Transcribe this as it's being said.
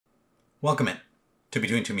Welcome in to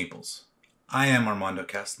Between Two Meeples. I am Armando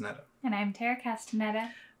Castaneda. And I'm Tara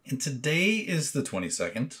Castaneda. And today is the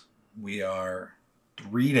 22nd. We are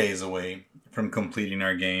 3 days away from completing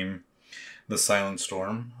our game, The Silent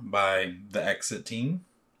Storm, by the Exit team.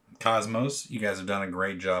 Kosmos, you guys have done a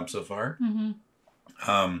great job so far.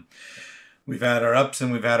 We've had our ups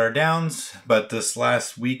and we've had our downs, but this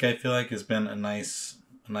last week I feel like has been a nice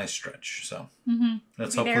stretch. So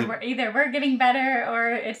let's either we're getting better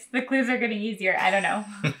or it's the clues are getting easier. I don't know.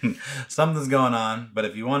 Something's going on, but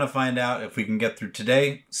if you want to find out if we can get through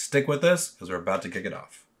today, stick with us because we're about to kick it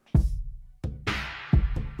off.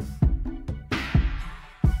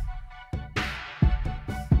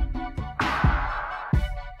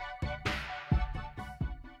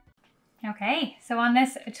 Okay, so on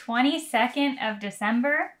this 22nd of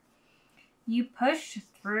December, you push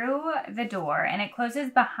through the door and it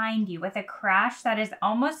closes behind you with a crash that is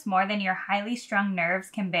almost more than your highly strung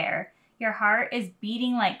nerves can bear. Your heart is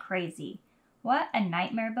beating like crazy. What a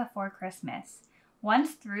nightmare before Christmas.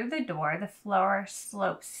 Once through the door, the floor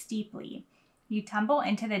slopes steeply. You tumble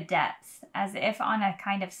into the depths as if on a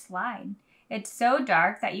kind of slide. It's so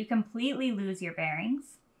dark that you completely lose your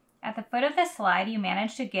bearings. At the foot of the slide, you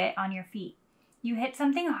manage to get on your feet. You hit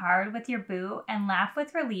something hard with your boot and laugh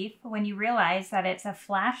with relief when you realize that it's a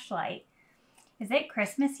flashlight. Is it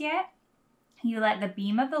Christmas yet? You let the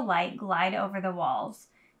beam of the light glide over the walls.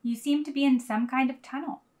 You seem to be in some kind of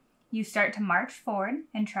tunnel. You start to march forward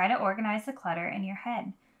and try to organize the clutter in your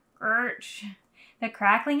head. Grrch! The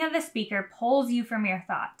crackling of the speaker pulls you from your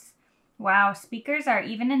thoughts. Wow, speakers are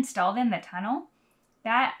even installed in the tunnel?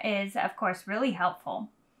 That is, of course, really helpful.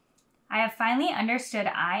 I have finally understood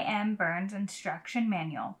I.M. Burns' instruction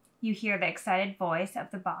manual. You hear the excited voice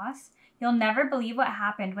of the boss. You'll never believe what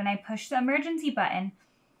happened when I pushed the emergency button.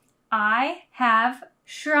 I have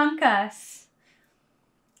shrunk us.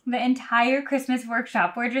 The entire Christmas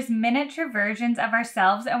workshop, we're just miniature versions of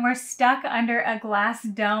ourselves and we're stuck under a glass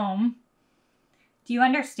dome. Do you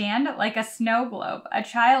understand? Like a snow globe, a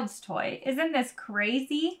child's toy. Isn't this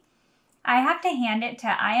crazy? I have to hand it to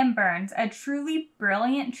I.M. Burns, a truly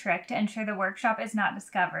brilliant trick to ensure the workshop is not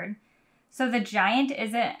discovered. So the giant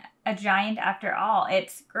isn't a giant after all.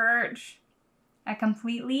 It's Gurch, a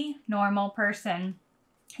completely normal person.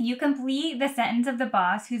 You complete the sentence of the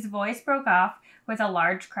boss, whose voice broke off with a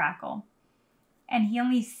large crackle. And he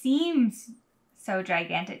only seems so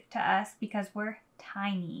gigantic to us because we're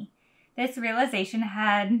tiny. This realization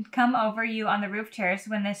had come over you on the roof terrace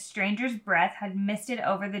when this stranger's breath had misted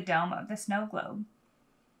over the dome of the snow globe.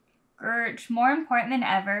 Gurch, more important than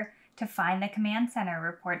ever to find the command center,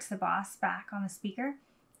 reports the boss back on the speaker.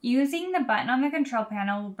 Using the button on the control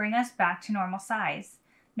panel will bring us back to normal size.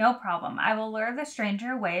 No problem. I will lure the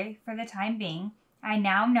stranger away for the time being. I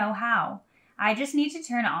now know how. I just need to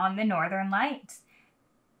turn on the northern lights.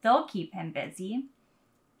 They'll keep him busy.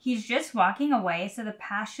 He's just walking away, so the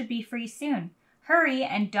pass should be free soon. Hurry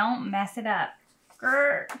and don't mess it up.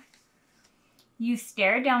 Grr. You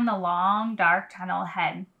stare down the long, dark tunnel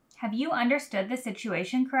ahead. Have you understood the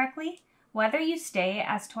situation correctly? Whether you stay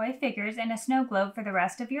as toy figures in a snow globe for the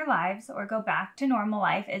rest of your lives or go back to normal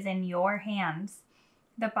life is in your hands.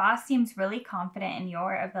 The boss seems really confident in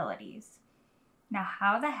your abilities. Now,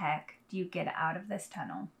 how the heck do you get out of this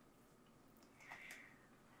tunnel?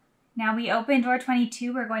 Now we open door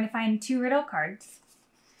 22. We're going to find 2 riddle cards.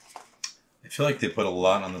 I feel like they put a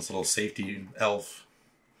lot on this little safety elf.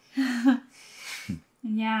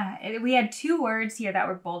 Yeah, we had 2 words here that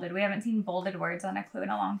were bolded. We haven't seen bolded words on a clue in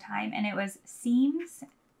a long time. And it was seems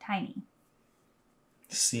tiny.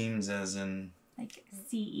 Seems as in? Like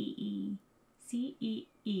C-E-E-M-S.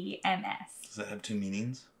 Does that have 2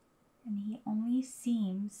 meanings? And he only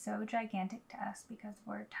seems so gigantic to us because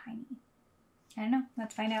we're tiny. I don't know.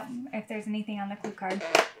 Let's find out if there's anything on the clue card.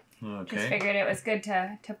 Okay. Just figured it was good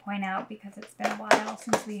to point out because it's been a while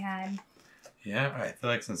since we had. Yeah, I feel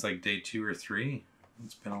like since like day 2 or 3.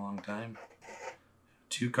 It's been a long time.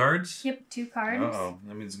 2 cards? Yep, 2 cards. Uh-oh.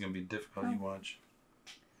 That means it's going to be difficult. You watch.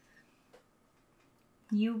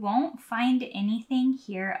 You won't find anything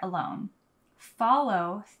here alone.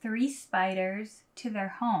 Follow 3 spiders to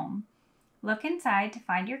their home. Look inside to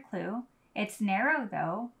find your clue. It's narrow,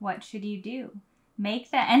 though. What should you do?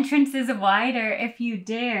 Make the entrances wider if you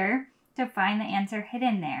dare to find the answer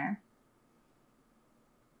hidden there.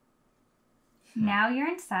 Now you're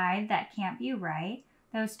inside. That can't be right.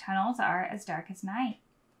 Those tunnels are as dark as night.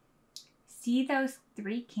 See those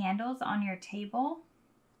 3 candles on your table?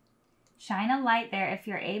 Shine a light there if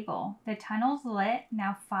you're able. The tunnel's lit.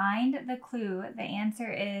 Now find the clue. The answer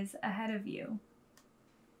is ahead of you.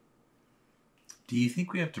 Do you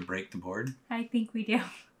think we have to break the board? I think we do.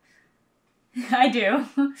 I do.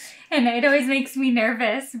 And it always makes me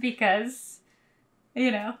nervous because,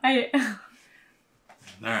 I...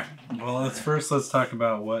 Alright. Well, let's talk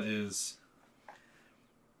about what is...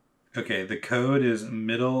 Okay, the code is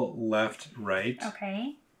middle, left, right.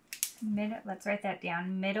 Okay. Let's write that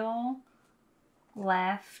down. Middle,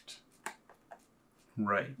 left,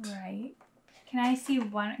 right. Right. Can I see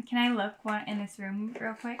one? Can I look one in this room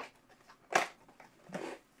real quick?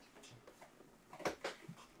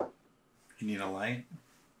 You need a light?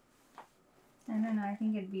 I don't know. I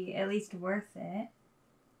think it'd be at least worth it.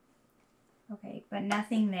 Okay, but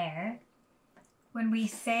nothing there. When we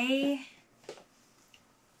say...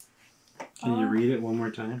 Can you read it one more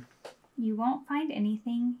time? You won't find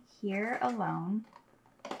anything here alone.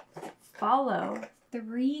 Follow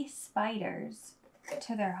 3 spiders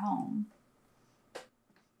to their home.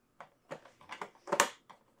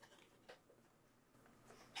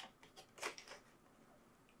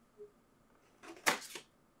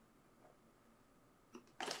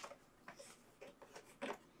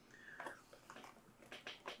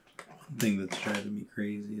 The thing that's driving me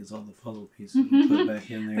crazy is all the puzzle pieces we put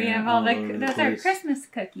back in there. We have all those are Christmas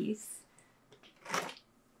cookies.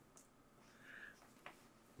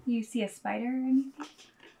 You see a spider or anything?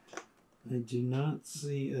 I do not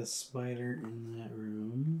see a spider in that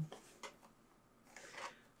room.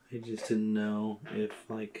 I just didn't know if,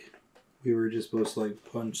 like, we were just supposed to,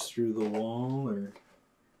 like, punch through the wall, or...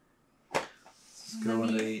 Let's go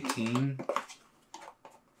into 18.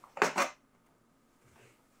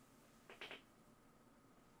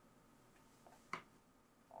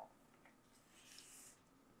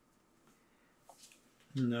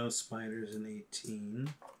 No spiders in 18.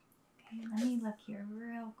 Okay, let me look here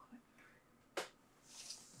real quick.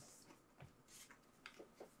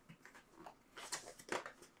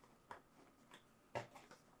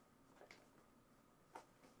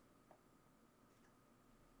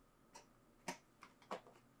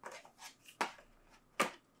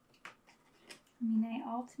 I mean,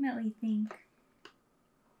 I ultimately think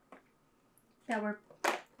that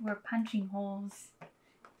we're punching holes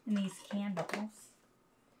in these candles.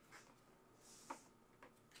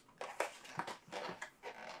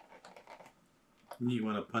 You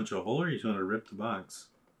want to punch a hole, or you just want to rip the box?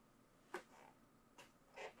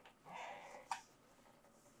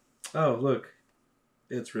 Oh, look.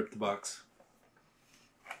 It's ripped the box.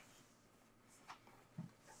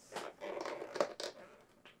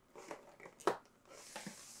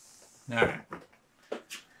 Alright.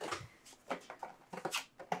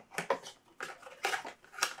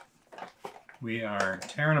 We are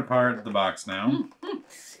tearing apart the box now.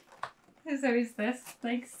 There's always this,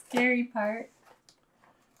 like, scary part.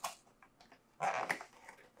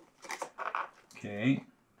 Okay,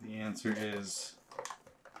 the answer is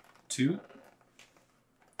 2.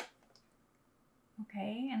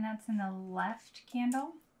 Okay, and that's in the left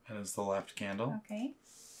candle. That is the left candle. Okay.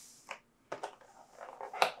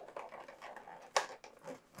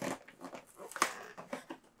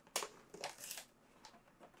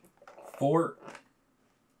 Four.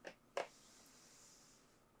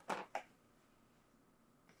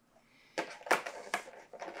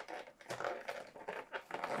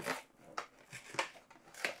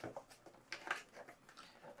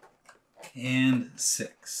 And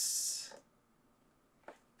 6.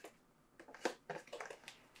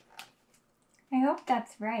 I hope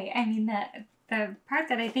that's right. I mean, the part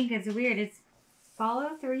that I think is weird is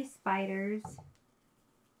follow 3 spiders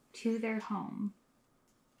to their home.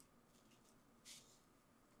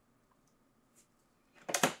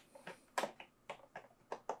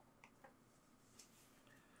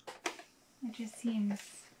 It just seems...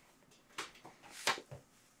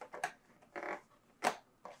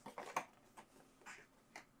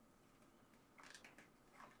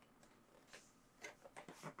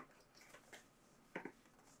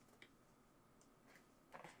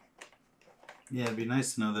 Yeah, it'd be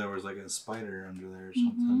nice to know there was like a spider under there or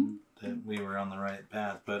something, that we were on the right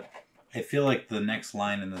path. But I feel like the next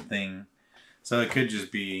line in the thing, so it could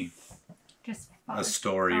just be just a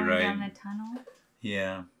story, right? Down the tunnel.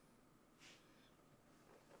 Yeah.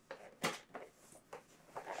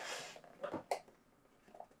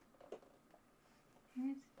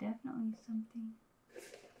 There's definitely something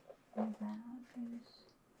like that.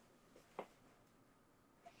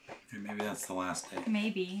 Maybe that's the last day.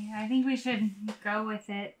 Maybe. I think we should go with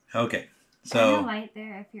it. Okay. Shine a So light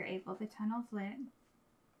there if you're able. The tunnel's lit.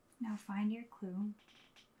 Now find your clue.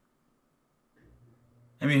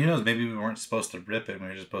 I mean, who knows? Maybe we weren't supposed to rip it. We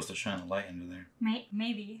were just supposed to shine a light into there.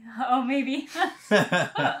 Maybe. Oh, maybe.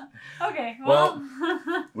 Okay. Well,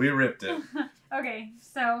 we ripped it. Okay.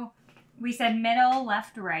 So We said middle,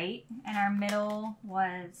 left, right, and our middle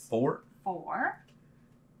was 4. 4.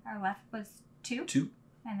 Our left was 2. 2.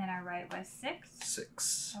 And then our right was 6.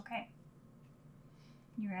 6. Okay.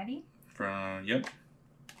 You ready? Yep.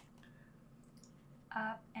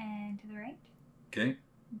 Up and to the right. Okay.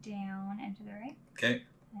 Down and to the right. Okay.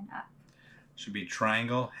 And up. Should be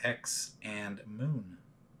triangle, hex, and moon.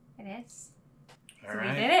 It is. All So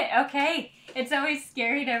right. we did it. Okay. It's always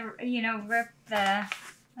scary to, rip the...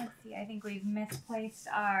 Let's see. I think we've misplaced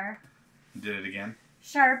our... Did it again?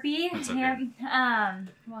 Sharpie. That's okay. Yep.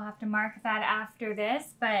 We'll have to mark that after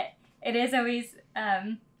this, but it is always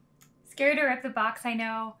scary to rip the box. I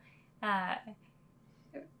know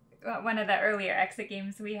one of the earlier exit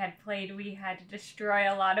games we had played, we had to destroy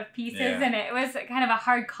a lot of pieces, and it was kind of a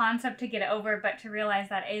hard concept to get over, but to realize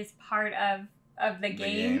that is part of the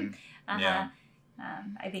game. Yeah.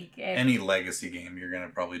 I think any legacy game, you're gonna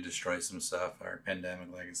probably destroy some stuff. Our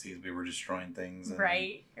Pandemic Legacies, we were destroying things. And,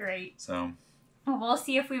 right. So. Well, we'll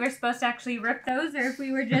see if we were supposed to actually rip those, or if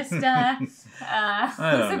we were just supposed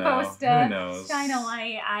to shine a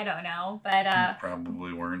light. I don't know, but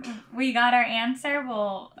probably weren't. We got our answer.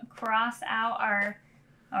 We'll cross out or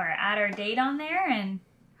add our date on there, and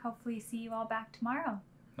hopefully see you all back tomorrow.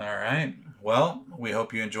 All right. Well, we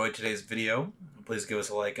hope you enjoyed today's video. Please give us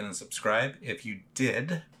a like and a subscribe if you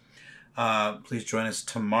did. Please join us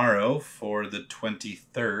tomorrow for the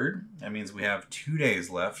 23rd. That means we have 2 days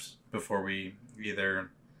left before we either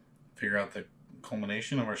figure out the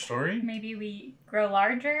culmination of our story. Maybe we grow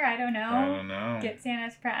larger. I don't know. Get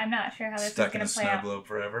Santa's I'm not sure how this is going to play out. Stuck in a snow globe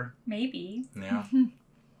forever. Maybe. Yeah.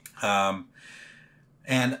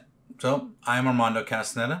 And so I'm Armando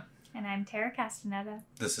Castaneda. And I'm Tara Castaneda.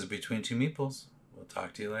 This is Between Two Meeples. We'll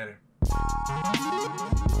talk to you later.